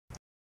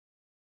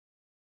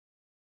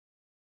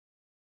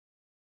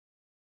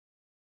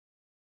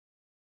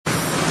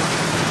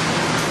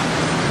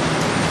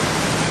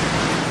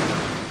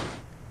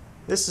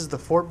This is the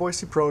Fort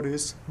Boise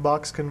Produce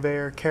box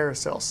conveyor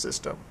carousel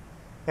system.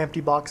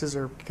 Empty boxes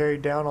are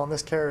carried down on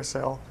this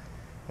carousel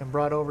and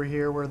brought over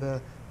here where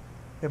the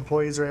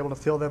employees are able to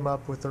fill them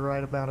up with the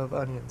right amount of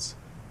onions.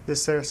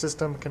 This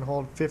system can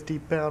hold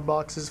 50-pound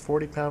boxes,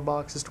 40-pound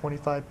boxes,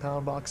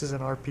 25-pound boxes, and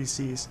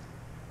RPCs.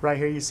 Right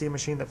here you see a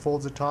machine that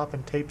folds the top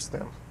and tapes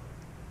them.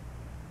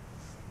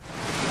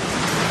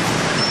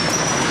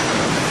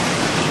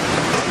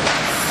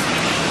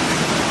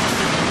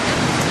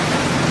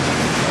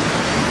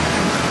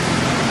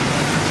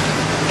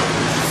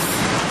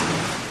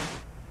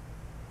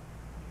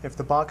 If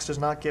the box does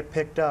not get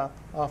picked up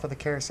off of the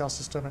carousel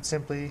system, it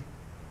simply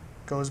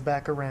goes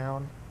back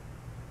around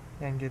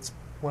and gets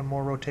one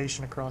more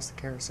rotation across the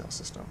carousel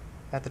system.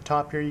 At the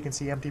top here you can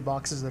see empty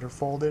boxes that are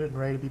folded and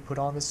ready to be put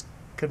on this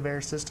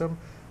conveyor system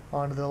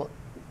onto the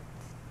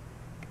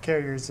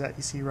carriers that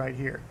you see right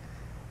here.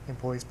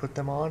 Employees put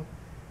them on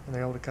and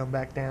they're able to come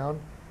back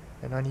down,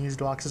 and unused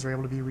boxes are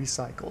able to be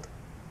recycled.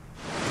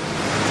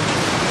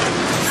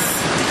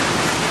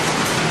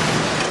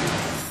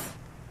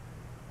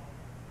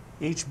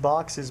 Each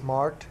box is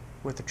marked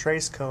with the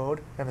trace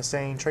code and the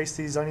saying, "Trace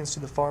these onions to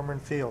the farmer in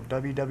field,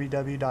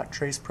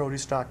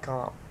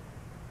 www.traceproduce.com."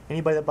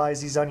 Anybody that buys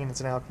these onions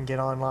now can get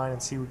online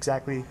and see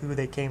exactly who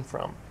they came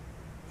from.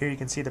 Here you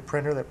can see the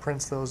printer that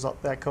prints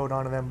that code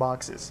onto them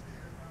boxes.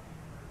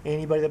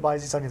 Anybody that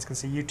buys these onions can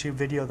see YouTube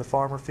video of the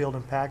farmer, field,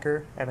 and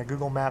packer, and a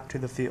Google map to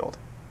the field.